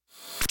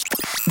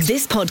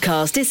This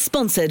podcast is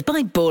sponsored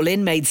by Ball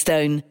in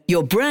Maidstone,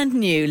 your brand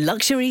new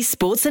luxury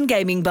sports and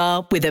gaming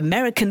bar with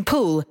American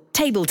pool,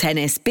 table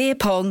tennis, beer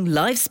pong,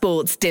 live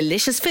sports,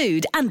 delicious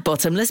food and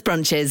bottomless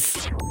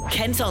brunches.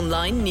 Kent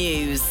Online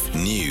News.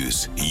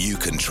 News you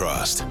can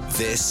trust.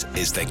 This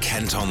is the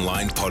Kent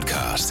Online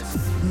Podcast.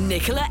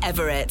 Nicola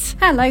Everett.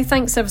 Hello,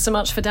 thanks ever so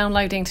much for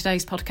downloading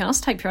today's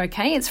podcast. Hope you're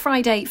okay. It's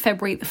Friday,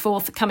 February the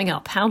 4th coming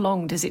up. How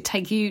long does it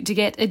take you to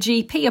get a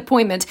GP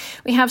appointment?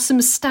 We have some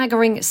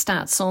staggering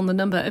stats on the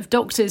number of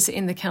doctors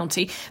in the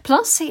county,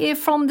 plus hear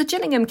from the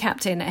Gillingham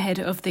captain ahead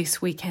of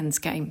this weekend's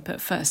game.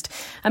 But first,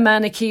 a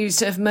man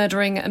accused of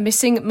murdering a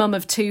missing mum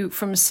of two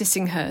from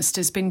Sissinghurst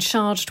has been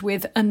charged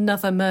with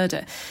another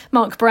murder.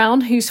 Mark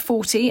Brown, who's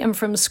 40 and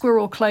from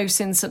Squirrel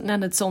Close in St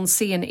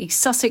Leonards-on-Sea in East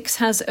Sussex,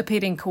 has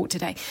appeared in court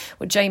today.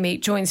 Well, Jamie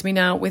joins me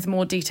now with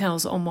more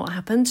details on what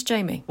happened.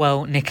 Jamie.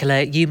 Well,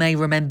 Nicola, you may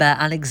remember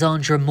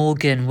Alexandra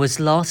Morgan was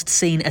last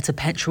seen at a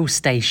petrol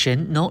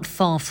station not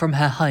far from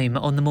her home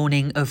on the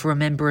morning of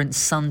Remembrance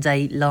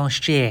Sunday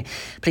last year.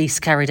 Police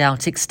carried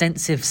out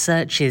extensive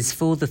searches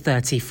for the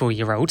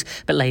 34-year-old,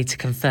 but later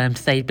confirmed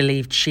they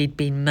believed she'd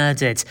been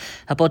murdered.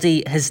 Her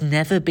body has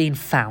never been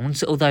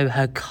found, although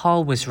her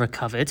car was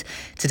recovered.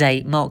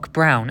 Today, Mark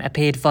Brown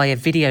appeared via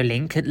video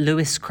link at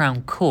Lewes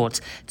Crown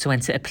Court to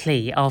enter a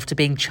plea after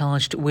being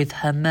charged with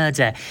her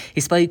murder.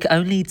 He spoke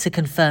only to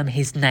confirm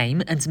his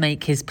name and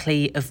make his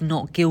plea of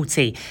not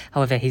guilty.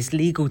 However, his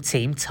legal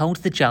team told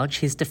the judge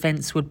his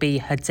defence would be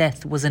her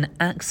death was an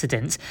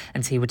accident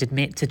and he would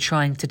admit to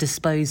trying to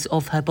dispose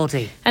of her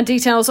body. And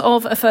details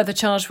of a further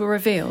charge were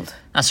revealed.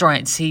 That's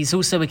right. He's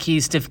also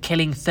accused of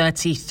killing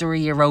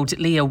 33-year-old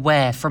Leah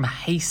Ware from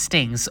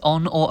Hastings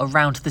on or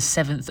around the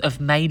 7th of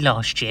May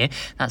last year.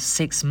 That's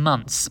 6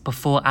 months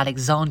before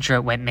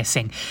Alexandra went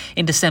missing.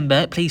 In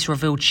December, police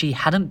revealed she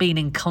hadn't been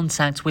in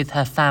contact with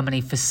her family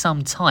for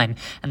some time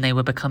and they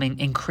were becoming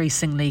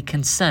increasingly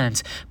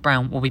concerned.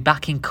 Brown will be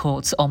back in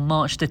court on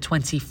March the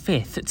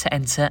 25th to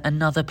enter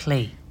another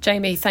plea.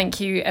 Jamie,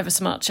 thank you ever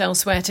so much.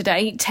 Elsewhere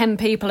today, 10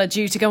 people are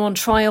due to go on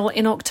trial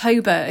in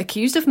October,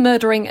 accused of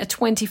murdering a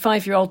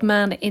 25-year-old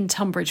man in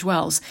Tunbridge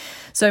Wells.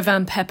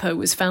 Zovan Pepper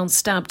was found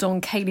stabbed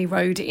on Cayley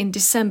Road in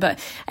December.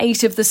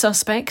 8 of the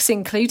suspects,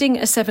 including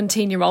a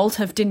 17-year-old,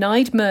 have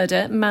denied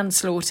murder,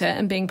 manslaughter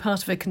and being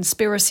part of a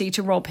conspiracy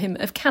to rob him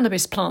of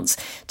cannabis plants.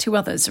 2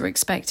 others are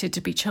expected to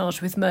be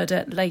charged with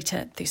murder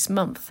later this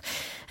month.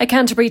 A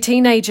Canterbury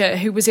teenager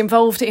who was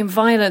involved in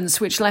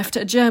violence which left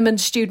a German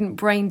student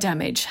brain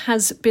damage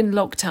has been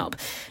locked up.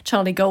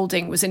 Charlie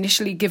Golding was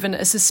initially given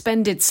a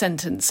suspended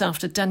sentence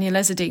after Daniel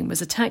Ezzeldine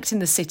was attacked in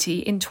the city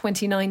in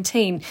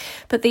 2019.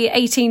 But the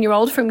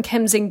 18-year-old from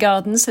Kemsing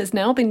Gardens has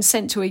now been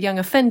sent to a young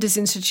offenders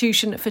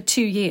institution for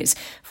 2 years,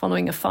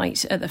 following a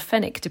fight at the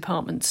Fenwick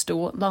department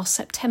store last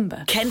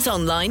September. Kent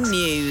Online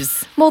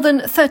News. More than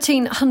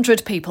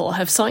 1,300 people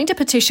have signed a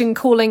petition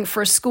calling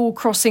for a school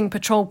crossing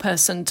patrol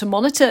person to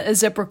monitor a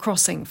zebra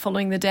crossing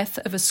following the death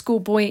of a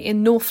schoolboy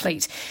in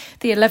Northfleet.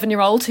 The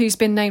 11-year-old, who's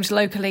been named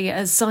locally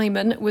as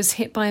Simon, was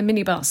hit by a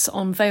minibus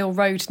on Vale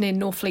Road near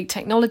Northfleet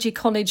Technology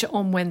College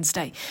on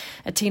Wednesday.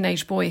 A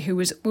teenage boy who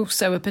was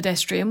also a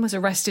pedestrian was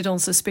arrested on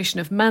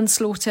suspicion of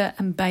manslaughter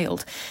and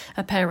bailed.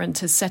 A parent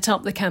has set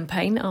up the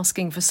campaign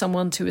asking for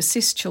someone to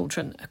assist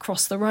children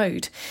across the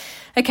road.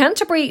 A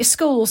Canterbury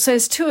school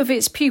says 2 of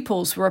its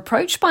pupils were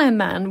approached by a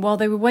man while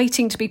they were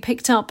waiting to be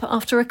picked up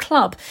after a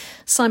club.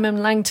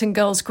 Simon Langton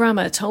Girls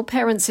Grammar told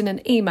parents in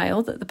an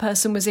email that the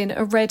person was in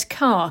a red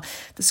car.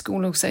 The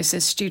school also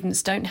says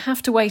students don't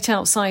have to wait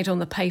outside on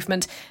the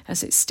pavement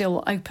as it's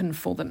still open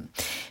for them.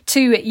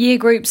 2 year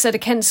groups at a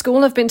Kent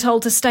school have been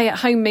told to stay at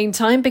home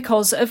meantime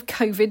because of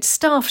COVID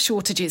staff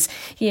shortages.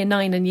 Year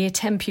 9 and Year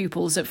 10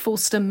 pupils at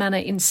Falston Manor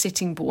in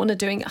Sittingbourne are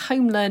doing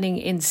home learning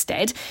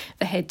instead.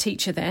 The head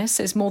teacher there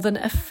says more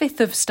than a fifth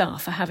of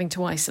staff are having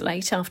to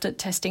isolate after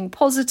testing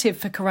positive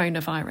for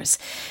coronavirus.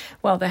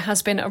 Well, there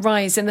has been a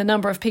rise in the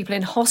number of people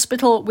in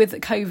hospital with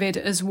COVID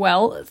as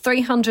well.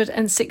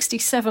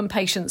 367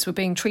 patients were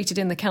being treated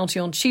in the county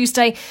on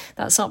Tuesday.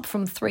 That's up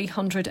from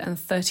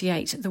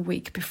 338 the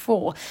week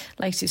before.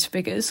 Latest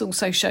figures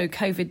also show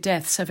COVID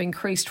deaths have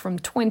increased from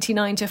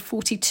 29 to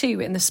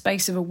 42 in the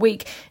space of a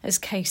week as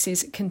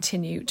cases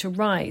continue to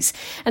rise.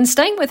 And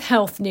staying with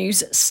health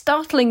news,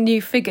 startling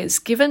new figures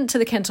given to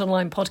the Kent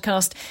Online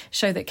podcast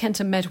show that Kent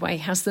and Medway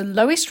has the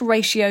lowest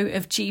ratio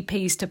of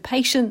GPs to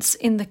patients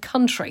in the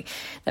country.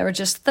 There are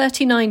just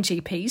 39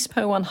 GPs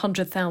per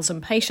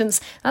 100,000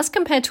 patients. That's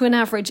compared to an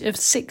average of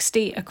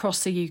 60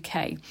 across the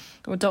UK.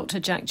 Well, Dr.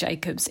 Jack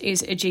Jacobs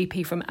is a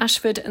GP from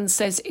Ashford and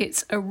says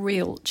it's a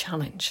real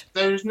challenge.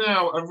 There is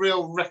now a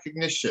real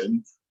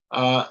recognition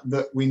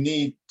that we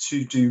need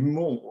to do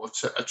more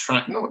to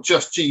attract not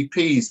just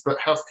GPs but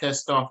healthcare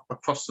staff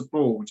across the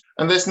board.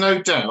 And there's no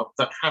doubt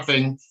that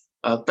having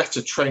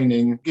better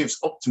training gives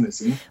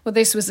optimism. Well,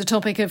 this was the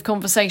topic of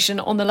conversation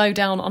on the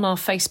Lowdown on our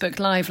Facebook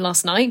Live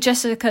last night.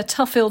 Jessica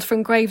Tuffield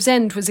from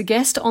Gravesend was a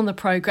guest on the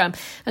programme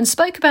and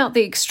spoke about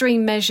the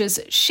extreme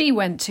measures she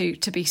went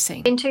to be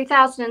seen. In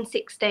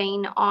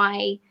 2016,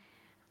 I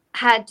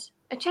had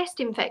a chest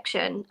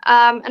infection.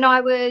 And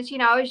I was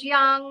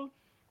young.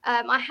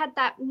 I had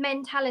that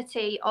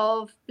mentality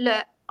of,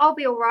 look, I'll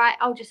be all right.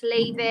 I'll just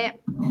leave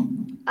it.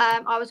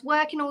 I was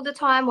working all the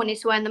time, wanted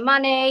to earn the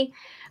money.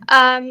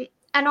 And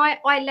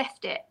I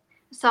left it.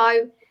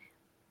 So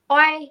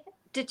I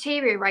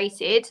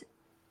deteriorated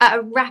at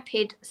a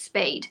rapid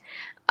speed.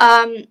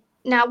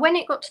 Now, when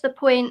it got to the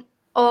point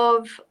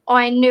of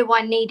I knew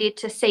I needed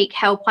to seek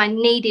help, I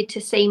needed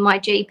to see my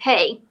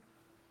GP.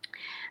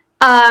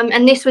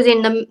 And this was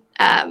in the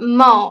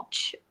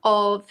March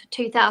of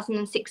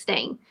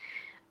 2016.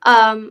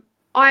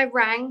 I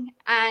rang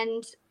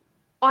and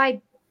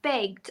I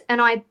begged and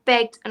I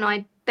begged and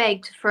I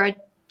begged for a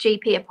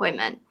GP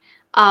appointment,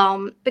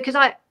 because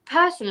I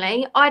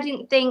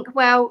didn't think,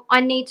 well,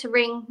 I need to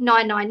ring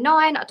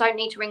 999. I don't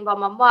need to ring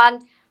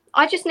 111.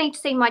 I just need to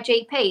see my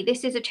GP.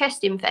 This is a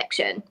chest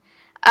infection.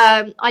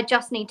 I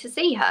just need to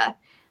see her.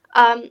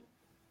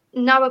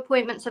 No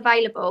appointments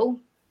available.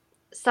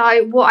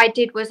 So what I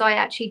did was I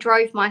actually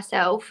drove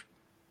myself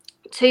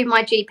to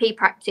my GP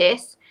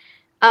practice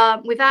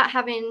without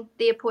having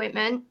the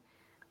appointment.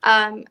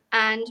 And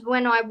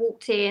when I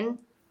walked in,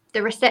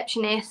 the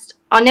receptionist,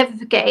 I'll never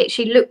forget it,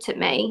 she looked at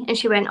me and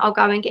she went, I'll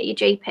go and get your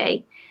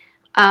GP.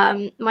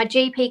 My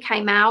GP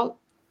came out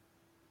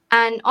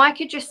and I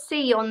could just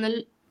see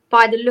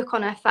by the look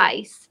on her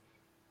face,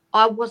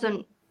 I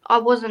wasn't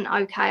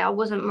okay. I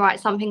wasn't right.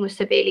 Something was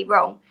severely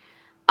wrong.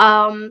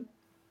 And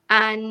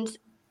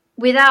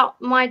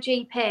without my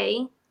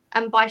GP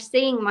and by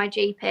seeing my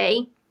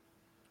GP,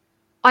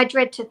 I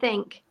dread to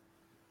think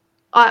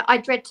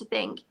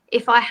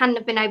if I hadn't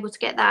have been able to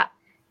get that,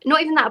 not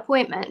even that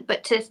appointment,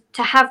 but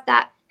to have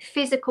that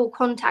physical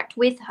contact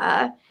with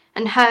her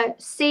and her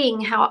seeing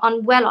how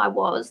unwell I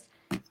was.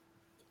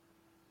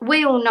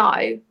 We all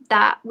know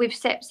that with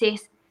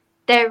sepsis,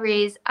 there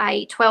is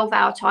a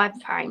 12-hour time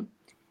frame.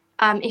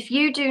 If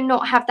you do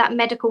not have that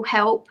medical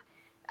help,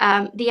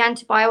 the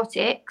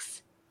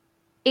antibiotics,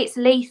 it's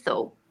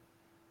lethal.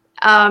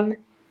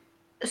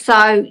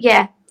 So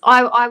yeah,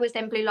 I was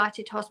then blue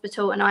lighted to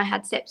hospital and I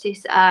had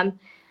sepsis,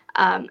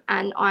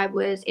 and I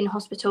was in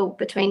hospital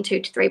between 2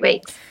 to 3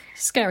 weeks.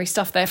 Scary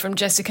stuff there from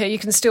Jessica. You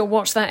can still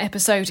watch that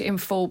episode in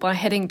full by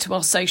heading to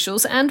our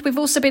socials. And we've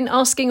also been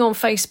asking on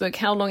Facebook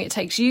how long it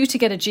takes you to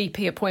get a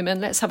GP appointment.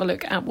 Let's have a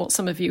look at what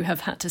some of you have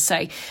had to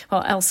say.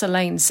 Well, Elsa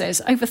Lane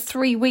says, over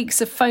 3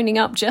 weeks of phoning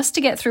up just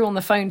to get through on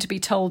the phone to be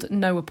told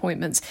no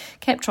appointments.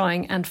 Kept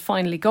trying and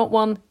finally got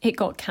one. It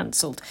got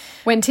cancelled.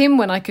 Went in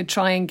when I could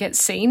try and get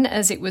seen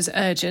as it was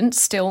urgent.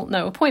 Still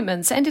no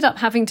appointments. Ended up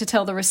having to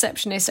tell the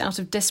receptionist out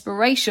of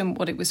desperation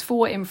what it was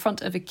for in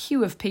front of a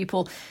queue of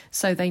people,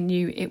 so they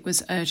knew it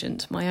was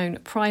urgent. My own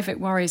private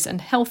worries and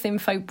health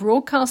info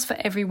broadcast for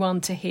everyone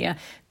to hear.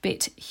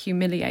 Bit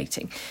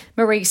humiliating.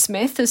 Marie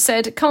Smith has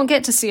said, can't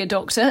get to see a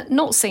doctor,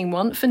 not seen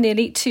one for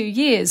nearly 2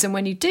 years. And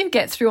when you do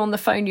get through on the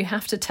phone, you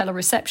have to tell a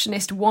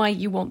receptionist why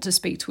you want to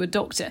speak to a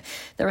doctor.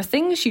 There are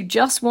things you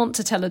just want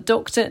to tell a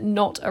doctor,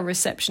 not a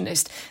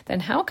receptionist.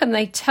 Then how can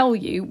they tell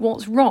you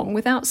what's wrong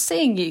without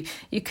seeing you?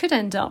 You could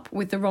end up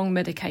with the wrong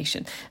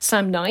medication.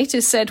 Sam Knight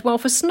has said, well,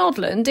 for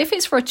Snodland, if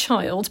it's for a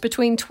child,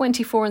 between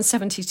 24 and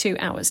 72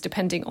 hours,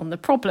 depending on the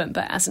problem.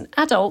 But as an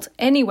adult,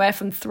 anywhere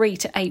from 3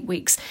 to 8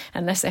 weeks,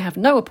 unless they have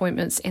no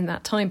appointments in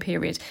that time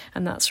period,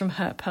 and that's from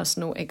her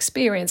personal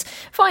experience.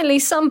 Finally,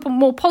 some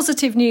more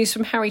positive news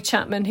from Harry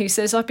Chapman, who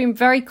says, I've been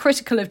very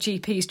critical of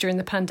GPs during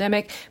the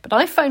pandemic, but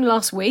I phoned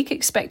last week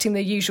expecting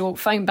the usual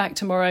phone back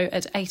tomorrow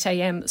at 8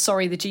 a.m.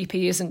 Sorry, the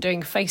GP isn't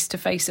doing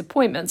face-to-face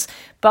appointments.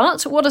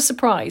 But what a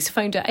surprise,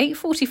 phoned at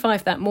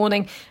 8:45 that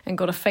morning and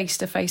got a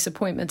face-to-face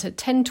appointment at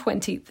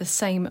 10:20 the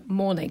same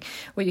morning.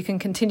 Well, you can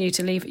continue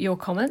to leave your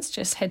comments.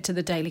 Just head to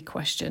the Daily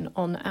Question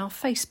on our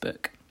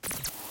Facebook.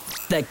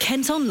 The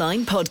Kent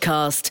Online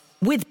Podcast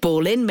with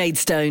Ball-in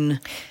Maidstone.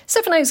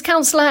 Sevenoaks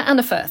councillor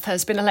Anna Firth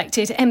has been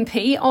elected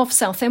MP of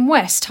Southend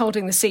West,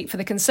 holding the seat for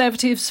the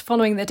Conservatives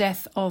following the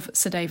death of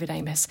Sir David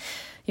Amess.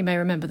 You may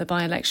remember the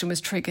by-election was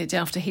triggered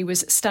after he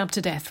was stabbed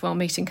to death while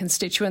meeting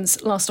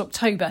constituents last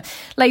October.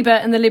 Labour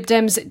and the Lib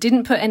Dems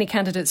didn't put any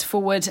candidates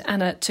forward.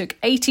 Anna took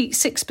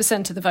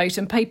 86% of the vote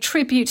and paid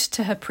tribute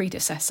to her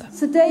predecessor.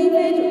 Sir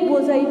David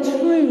was a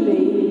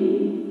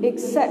truly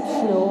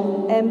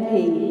exceptional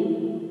MP.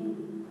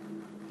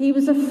 He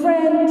was a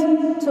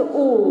friend to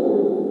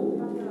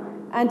all,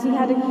 and he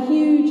had a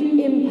huge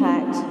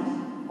impact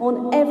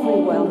on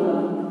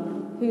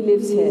everyone who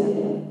lives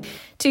here.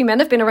 2 men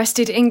have been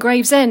arrested in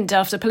Gravesend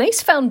after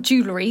police found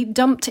jewellery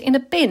dumped in a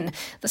bin.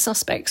 The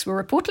suspects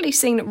were reportedly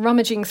seen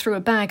rummaging through a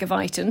bag of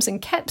items and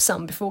kept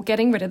some before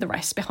getting rid of the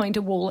rest behind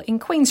a wall in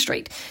Queen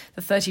Street.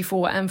 The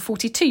 34 and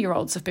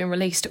 42-year-olds have been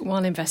released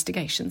while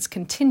investigations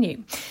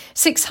continue.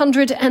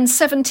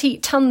 670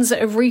 tonnes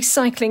of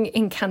recycling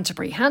in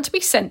Canterbury had to be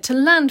sent to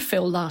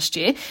landfill last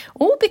year,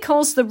 all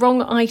because the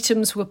wrong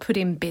items were put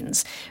in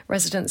bins.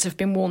 Residents have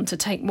been warned to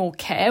take more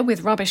care,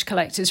 with rubbish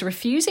collectors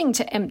refusing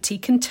to empty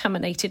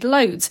contaminated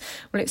loads. Foods.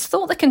 Well, it's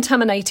thought the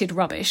contaminated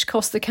rubbish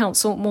cost the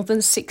council more than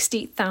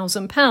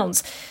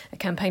 £60,000. A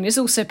campaign is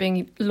also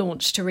being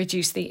launched to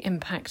reduce the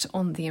impact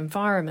on the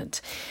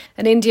environment.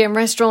 An Indian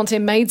restaurant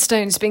in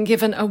Maidstone has been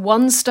given a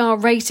 1-star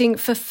rating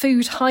for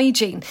food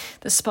hygiene.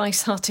 The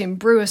Spice Hut in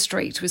Brewer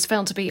Street was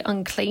found to be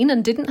unclean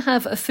and didn't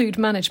have a food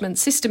management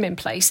system in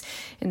place.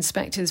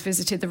 Inspectors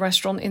visited the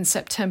restaurant in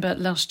September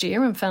last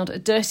year and found a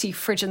dirty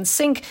fridge and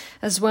sink,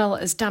 as well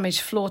as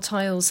damaged floor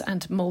tiles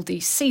and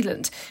mouldy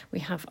sealant. We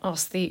have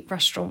asked the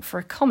restaurant for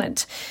a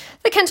comment.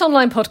 The Kent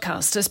Online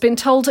podcast has been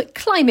told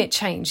climate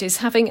change is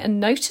having a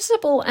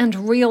noticeable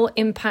and real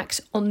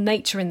impact on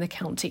nature in the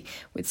county,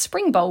 with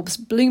spring bulbs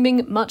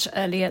blooming much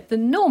earlier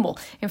than normal.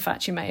 In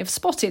fact, you may have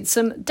spotted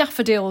some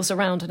daffodils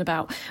around and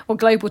about. Well,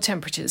 global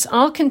temperatures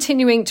are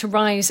continuing to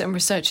rise, and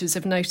researchers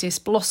have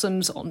noticed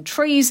blossoms on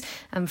trees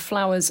and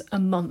flowers a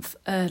month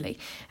early.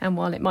 And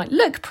while it might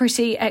look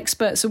pretty,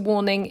 experts are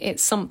warning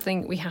it's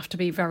something we have to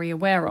be very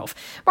aware of.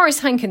 Maurice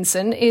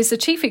Hankinson is the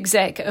chief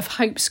exec of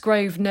Hope's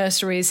Grove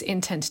Nurseries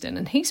in Tenterden,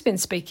 and he's been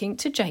speaking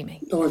to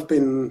Jamie. I've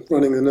been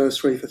running the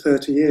nursery for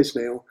 30 years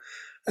now,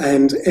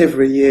 and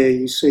every year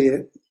you see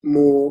it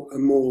more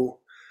and more.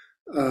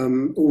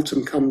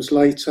 Autumn comes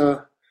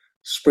later,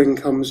 spring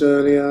comes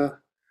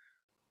earlier.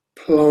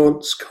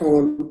 Plants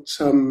can't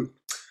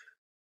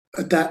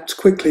adapt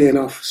quickly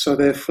enough, so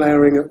they're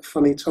flowering at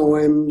funny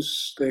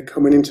times, they're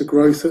coming into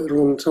growth at the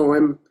wrong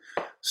time.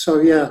 So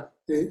yeah,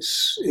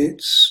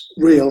 it's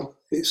real,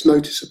 it's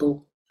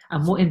noticeable.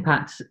 And what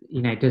impact,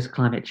 does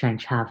climate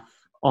change have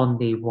on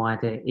the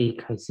wider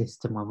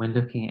ecosystem when we're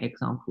looking at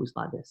examples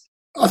like this?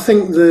 I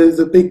think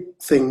the big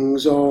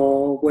things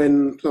are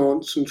when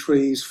plants and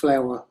trees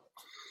flower.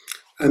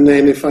 And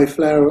then if they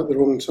flower at the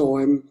wrong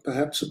time,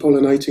 perhaps the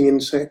pollinating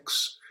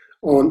insects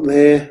aren't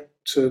there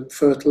to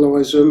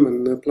fertilise them,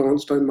 and the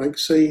plants don't make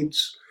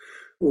seeds,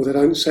 or they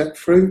don't set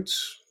fruit,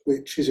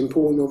 which is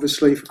important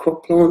obviously for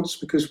crop plants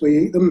because we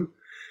eat them,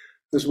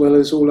 as well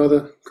as all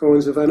other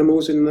kinds of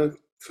animals in the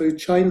food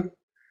chain.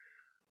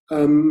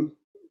 The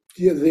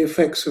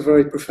effects are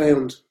very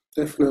profound,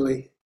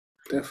 definitely.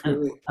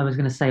 I was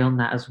going to say on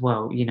that as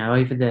well,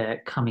 over the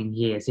coming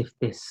years, if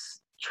this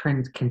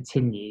trend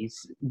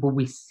continues, will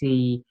we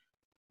see,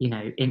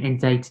 in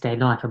day-to-day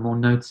life, a more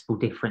noticeable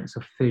difference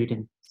of food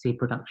and seed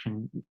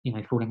production,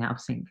 falling out of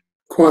sync?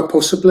 Quite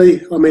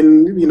possibly. I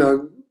mean,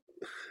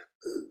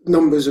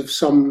 numbers of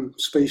some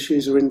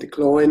species are in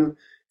decline.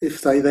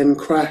 If they then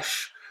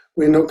crash,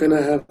 we're not going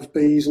to have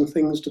bees and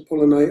things to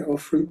pollinate our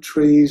fruit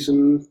trees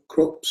and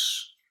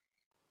crops.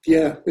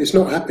 Yeah, it's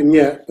not happened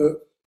yet,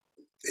 but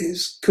it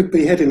could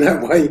be heading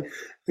that way.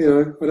 I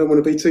don't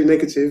want to be too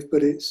negative,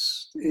 but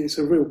it's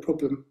a real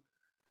problem.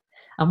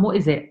 And what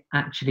is it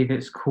actually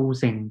that's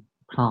causing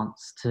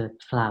plants to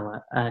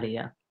flower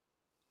earlier?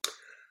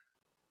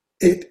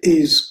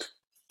 It's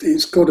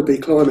got to be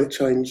climate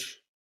change.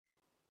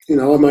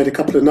 I made a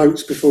couple of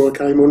notes before I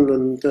came on,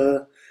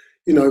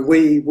 and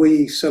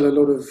we sell a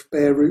lot of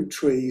bare root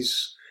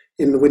trees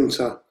in the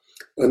winter,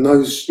 and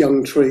those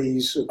young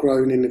trees are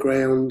grown in the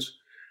ground.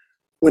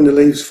 When the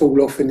leaves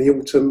fall off in the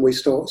autumn, we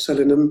start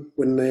selling them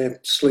when they're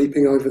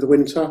sleeping over the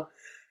winter,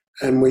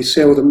 and we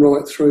sell them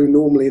right through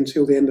normally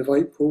until the end of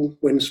April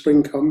when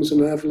spring comes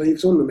and they have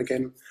leaves on them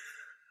again.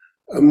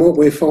 And what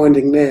we're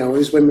finding now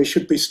is when we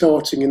should be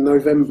starting in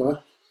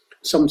November,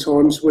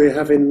 sometimes we're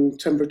having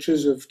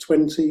temperatures of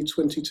 20,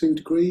 22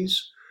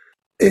 degrees.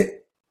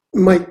 It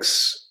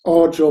makes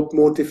our job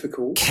more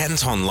difficult.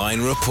 Kent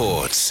Online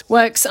reports.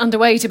 Works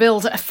underway to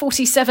build a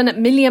 £47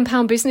 million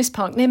business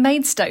park near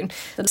Maidstone.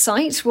 The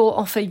site will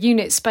offer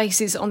unit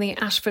spaces on the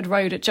Ashford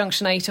Road at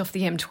Junction 8 off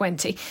the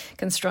M20.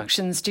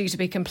 Construction's due to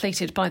be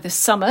completed by the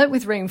summer,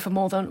 with room for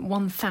more than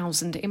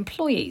 1,000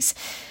 employees.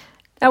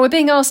 Now, we're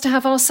being asked to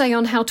have our say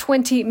on how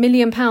 £20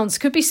 million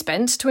could be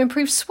spent to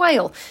improve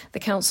Swale. The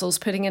council's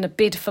putting in a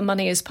bid for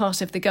money as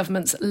part of the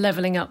government's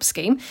Levelling Up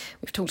scheme.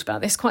 We've talked about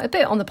this quite a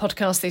bit on the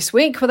podcast this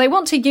week, where they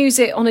want to use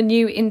it on a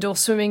new indoor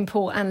swimming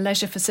pool and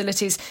leisure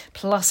facilities,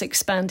 plus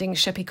expanding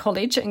Sheppey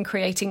College and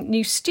creating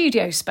new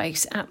studio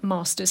space at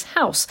Masters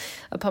House.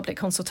 A public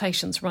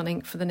consultation's running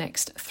for the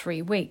next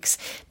 3 weeks.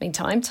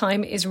 Meantime,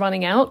 time is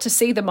running out to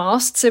see the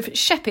masts of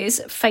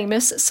Sheppey's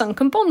famous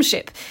sunken bomb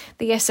ship.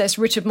 The SS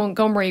Richard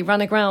Montgomery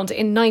ran aground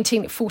in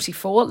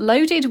 1944,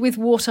 loaded with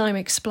wartime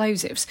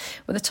explosives.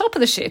 Well, the top of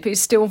the ship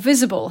is still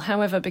visible.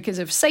 However, because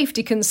of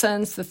safety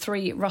concerns, the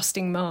 3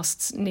 rusting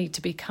masts need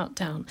to be cut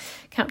down.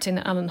 Captain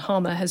Alan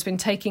Harmer has been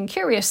taking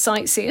curious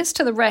sightseers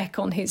to the wreck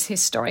on his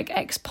historic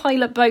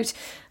ex-pilot boat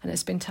and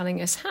has been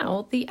telling us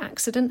how the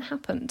accident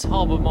happened.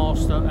 Harbour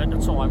Master at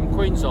the time,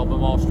 Queen's Harbour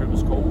Master it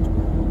was called,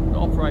 that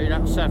operated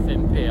at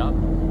Southend Pier,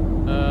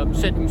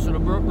 sent him to the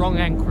wrong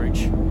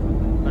anchorage,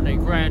 and he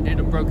grounded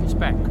and broke its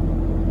back.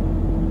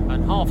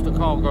 And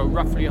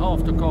roughly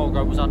half the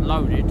cargo was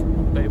unloaded,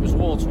 but it was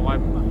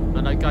wartime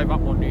and they gave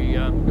up on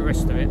the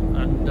rest of it,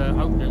 and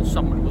hoping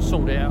someone would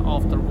sort it out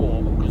after the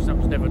war, because that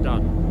was never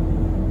done.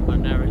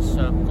 And now it's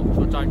got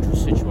to a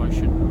dangerous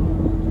situation.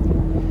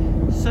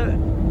 So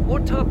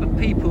what type of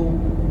people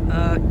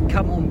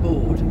come on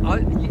board?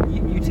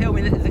 You tell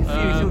me that there's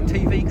a few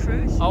TV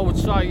crews? I would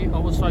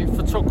say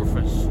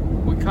photographers.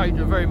 We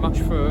cater very much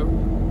for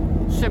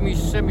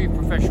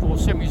semi-professional,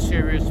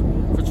 semi-serious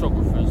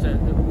photographers.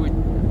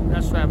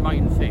 That's our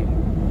main thing.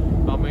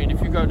 I mean,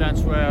 if you go down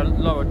to our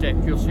lower deck,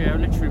 you'll see how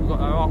literally we've got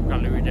our art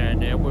gallery down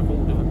there with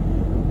all the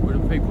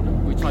people that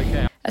we take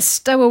out. A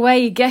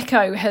stowaway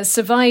gecko has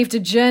survived a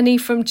journey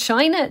from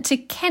China to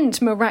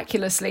Kent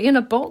miraculously in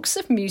a box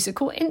of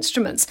musical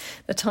instruments.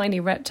 The tiny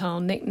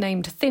reptile,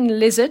 nicknamed Thin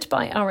Lizard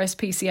by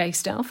RSPCA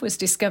staff, was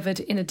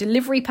discovered in a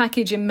delivery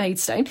package in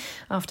Maidstone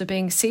after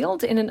being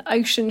sealed in an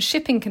ocean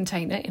shipping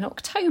container in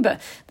October.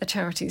 The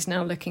charity is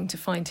now looking to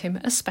find him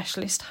a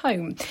specialist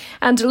home.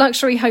 And a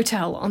luxury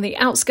hotel on the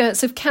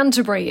outskirts of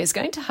Canterbury is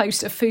going to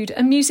host a food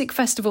and music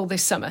festival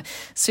this summer.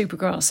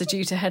 Supergrass are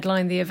due to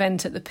headline the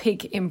event at the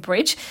Pig in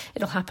Bridge.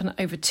 It'll happen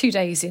over 2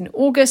 days in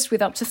August,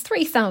 with up to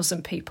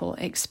 3,000 people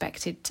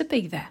expected to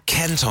be there.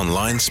 Kent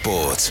Online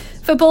Sport.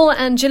 Football,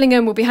 and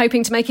Gillingham will be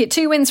hoping to make it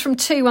 2 wins from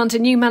 2 under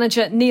new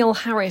manager Neil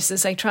Harris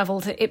as they travel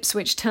to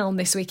Ipswich Town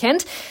this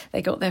weekend.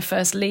 They got their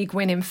first league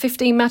win in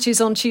 15 matches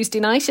on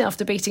Tuesday night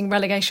after beating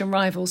relegation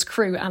rivals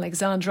Crewe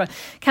Alexandra.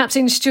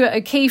 Captain Stuart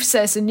O'Keefe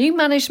says the new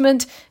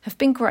management have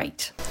been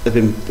great. They've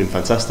been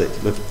fantastic.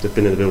 They've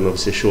been in the building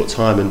obviously a short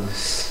time, and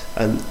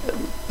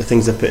the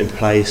things they've put in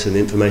place and the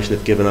information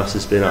they've given us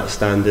has been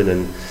outstanding,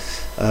 and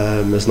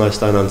there's no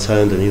stone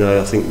unturned, and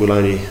I think we'll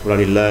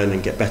only learn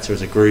and get better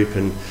as a group,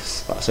 and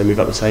like I say, move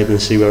up the table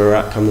and see where we're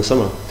at come the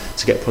summer.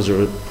 To get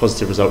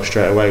positive results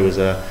straight away was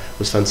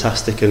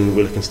fantastic, and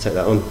we're looking to take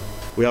that on.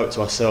 We owe it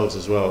to ourselves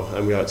as well,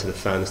 and we owe it to the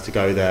fans to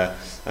go there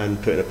and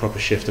put in a proper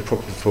shift, a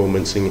proper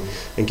performance, and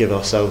give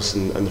ourselves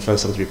and the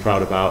fans something to be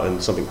proud about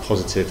and something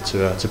positive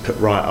to put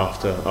right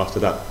after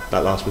that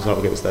last result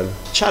against them.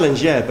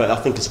 Challenge, yeah, but I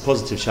think it's a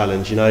positive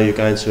challenge. You're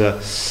going to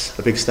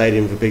a big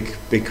stadium with a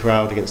big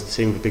crowd against a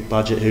team with a big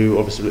budget who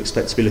obviously will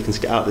expect to be looking to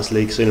get out of this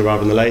league sooner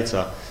rather than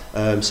later.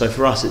 So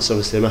for us, it's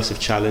obviously a massive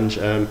challenge,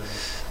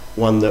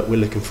 one that we're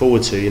looking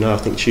forward to. I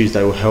think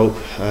Tuesday will help.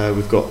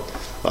 We've got,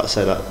 like I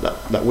say,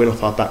 that win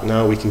off our back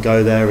now. We can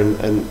go there and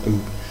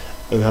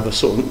have a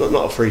sort of,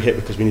 not a free hit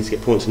because we need to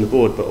get points on the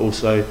board, but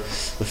also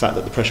the fact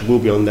that the pressure will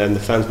be on them. The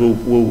fans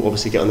will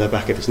obviously get on their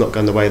back if it's not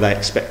going the way they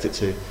expect it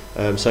to.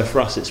 So for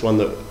us, it's one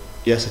that,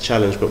 yes, a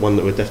challenge, but one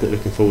that we're definitely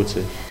looking forward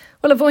to.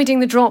 Well, avoiding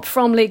the drop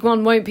from League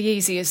One won't be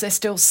easy as they're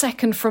still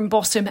second from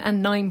bottom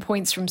and 9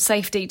 points from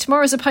safety.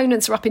 Tomorrow's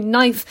opponents are up in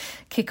 9th.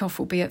 Kick-off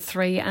will be at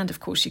 3, and of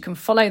course you can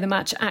follow the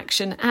match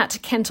action at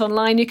Kent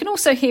Online. You can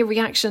also hear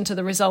reaction to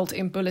the result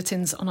in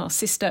bulletins on our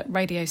sister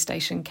radio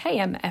station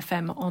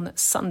KMFM on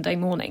Sunday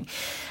morning.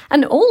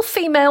 An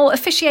all-female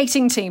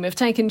officiating team have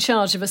taken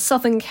charge of a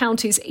Southern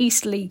Counties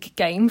East League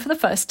game for the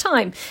first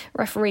time.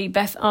 Referee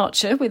Beth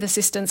Archer, with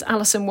assistants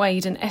Alison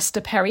Wade and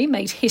Esther Perry,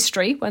 made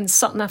history when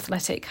Sutton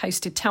Athletic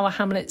hosted Tower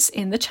Hamlets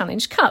in the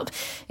Challenge Cup.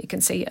 You can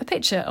see a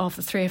picture of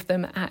the 3 of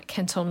them at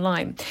Kent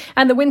Online.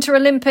 And the Winter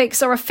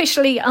Olympics are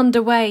officially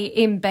underway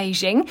in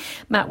Beijing.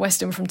 Matt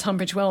Weston from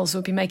Tunbridge Wells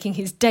will be making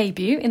his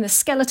debut in the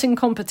skeleton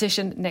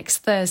competition next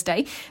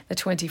Thursday. The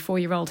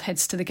 24-year-old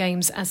heads to the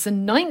Games as the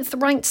 9th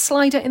ranked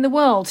slider in the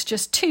world,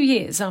 just 2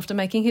 years after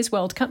making his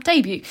World Cup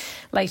debut.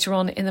 Later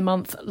on in the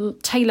month,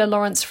 Taylor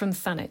Lawrence from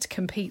Thanet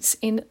competes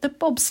in the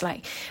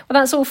bobsleigh.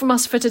 Well, that's all from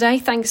us for today.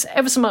 Thanks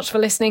ever so much for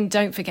listening.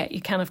 Don't forget,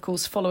 you can, of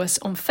course, follow us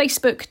on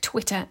Facebook,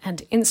 Twitter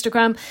and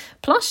Instagram.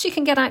 Plus, you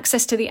can get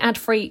access to the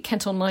ad-free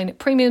Kent Online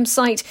premium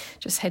site.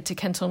 Just head to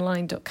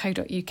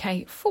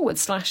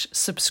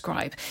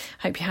kentonline.co.uk/subscribe.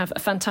 Hope you have a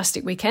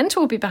fantastic weekend.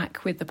 We'll be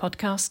back with the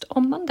podcast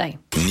on Monday.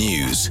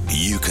 News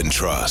you can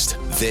trust.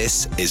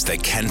 This is the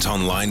Kent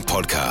Online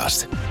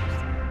Podcast.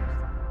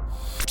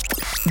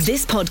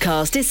 This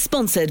podcast is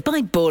sponsored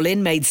by Ball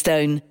in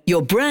Maidstone,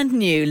 your brand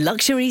new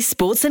luxury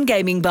sports and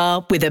gaming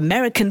bar with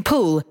American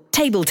pool,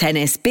 table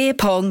tennis, beer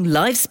pong,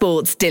 live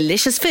sports,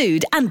 delicious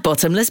food and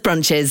bottomless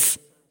brunches.